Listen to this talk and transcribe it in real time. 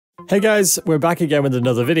Hey guys, we're back again with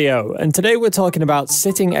another video, and today we're talking about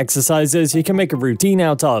sitting exercises you can make a routine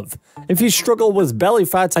out of. If you struggle with belly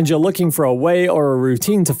fat and you're looking for a way or a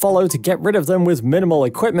routine to follow to get rid of them with minimal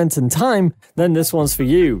equipment and time, then this one's for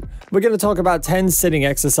you. We're going to talk about 10 sitting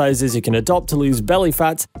exercises you can adopt to lose belly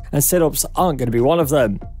fat, and sit-ups aren't going to be one of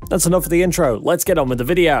them. That's enough of the intro, let's get on with the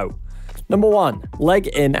video. Number 1. Leg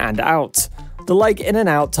in and out. The leg in and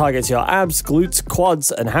out targets your abs, glutes,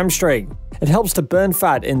 quads, and hamstring. It helps to burn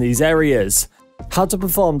fat in these areas. How to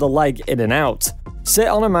perform the leg in and out. Sit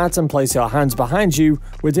on a mat and place your hands behind you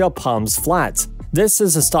with your palms flat. This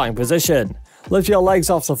is a starting position. Lift your legs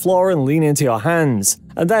off the floor and lean into your hands.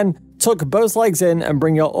 And then tuck both legs in and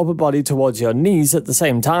bring your upper body towards your knees at the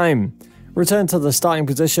same time. Return to the starting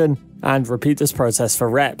position and repeat this process for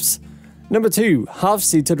reps. Number 2.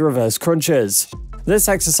 Half-seated reverse crunches. This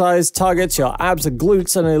exercise targets your abs and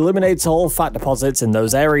glutes and eliminates all fat deposits in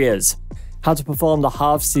those areas. How to perform the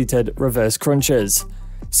half-seated reverse crunches.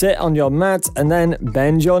 Sit on your mat and then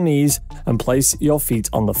bend your knees and place your feet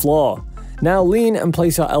on the floor. Now lean and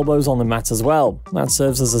place your elbows on the mat as well. That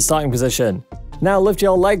serves as a starting position. Now lift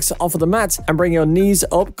your legs off of the mat and bring your knees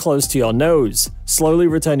up close to your nose. Slowly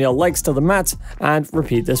return your legs to the mat and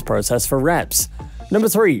repeat this process for reps. Number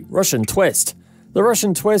 3. Russian twist. The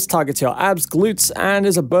Russian twist targets your abs, glutes, and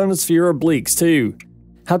is a bonus for your obliques too.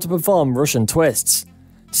 How to perform Russian twists.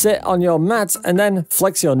 Sit on your mat and then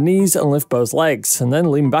flex your knees and lift both legs, and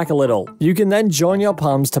then lean back a little. You can then join your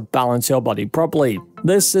palms to balance your body properly.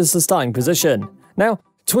 This is the starting position. Now,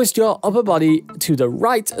 twist your upper body to the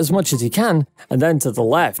right as much as you can, and then to the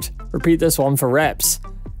left. Repeat this one for reps.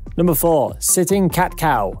 Number 4. Sitting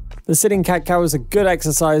cat-cow. The sitting cat-cow is a good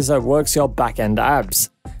exercise that works your back end abs.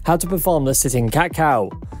 How to perform the sitting cat-cow.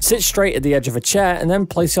 Sit straight at the edge of a chair and then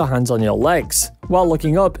place your hands on your legs. While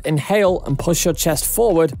looking up, inhale and push your chest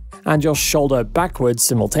forward and your shoulder backwards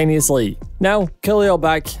simultaneously. Now, curl your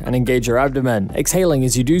back and engage your abdomen, exhaling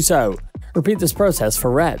as you do so. Repeat this process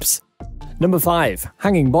for reps. Number 5.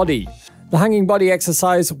 Hanging body. The hanging body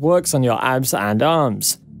exercise works on your abs and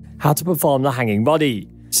arms. How to perform the hanging body.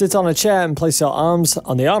 Sit on a chair and place your arms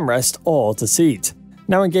on the armrest or the seat.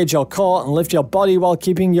 Now engage your core and lift your body while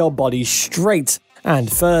keeping your body straight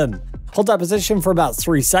and firm. Hold that position for about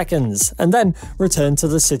 3 seconds, and then return to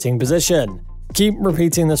the sitting position. Keep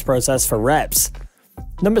repeating this process for reps.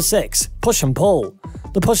 Number 6. Push and pull.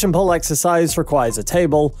 The push and pull exercise requires a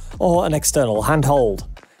table or an external handhold.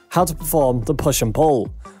 How to perform the push and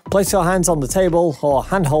pull. Place your hands on the table or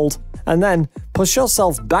handhold, and then push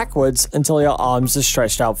yourself backwards until your arms are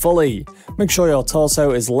stretched out fully. Make sure your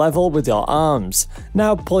torso is level with your arms.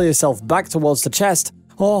 Now pull yourself back towards the chest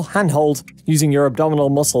or handhold using your abdominal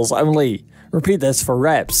muscles only. Repeat this for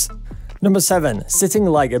reps. Number 7. Sitting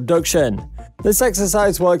leg abduction. This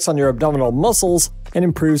exercise works on your abdominal muscles and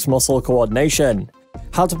improves muscle coordination.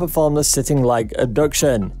 How to perform the sitting leg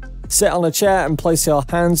abduction. Sit on a chair and place your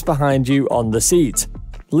hands behind you on the seat.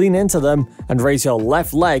 Lean into them and raise your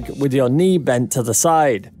left leg with your knee bent to the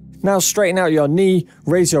side. Now straighten out your knee,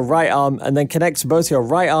 raise your right arm, and then connect both your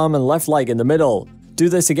right arm and left leg in the middle. Do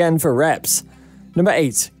this again for reps. Number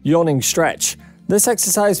 8. Yawning stretch. This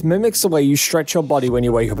exercise mimics the way you stretch your body when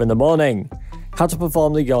you wake up in the morning. How to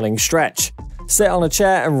perform the yawning stretch. Sit on a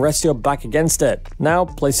chair and rest your back against it. Now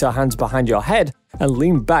place your hands behind your head and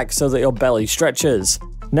lean back so that your belly stretches.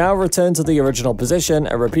 Now return to the original position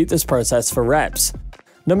and repeat this process for reps.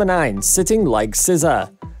 Number 9. Sitting leg scissor.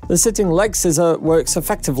 The sitting leg scissor works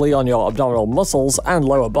effectively on your abdominal muscles and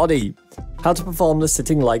lower body. How to perform the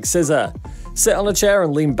sitting leg scissor. Sit on a chair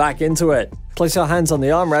and lean back into it. Place your hands on the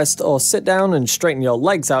armrest or sit down and straighten your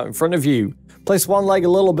legs out in front of you. Place one leg a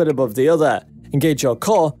little bit above the other. Engage your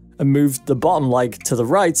core and move the bottom leg to the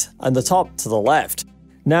right and the top to the left.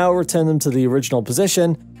 Now return them to the original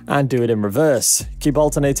position and do it in reverse. Keep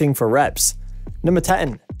alternating for reps. Number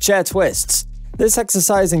 10. Chair twists. This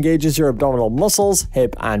exercise engages your abdominal muscles,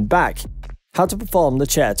 hip, and back. How to perform the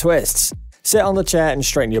chair twists. Sit on the chair and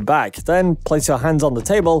straighten your back, then place your hands on the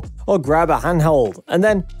table or grab a handhold, and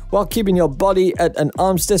then, while keeping your body at an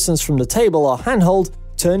arm's distance from the table or handhold,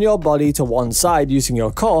 turn your body to one side using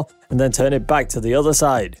your core and then turn it back to the other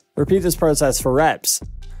side. Repeat this process for reps.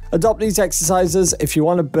 Adopt these exercises if you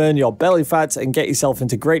want to burn your belly fat and get yourself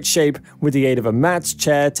into great shape with the aid of a mat,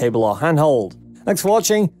 chair, table, or handhold. Thanks for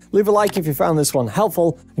watching, leave a like if you found this one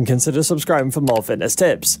helpful, and consider subscribing for more fitness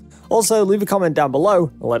tips. Also, leave a comment down below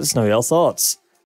and let us know your thoughts.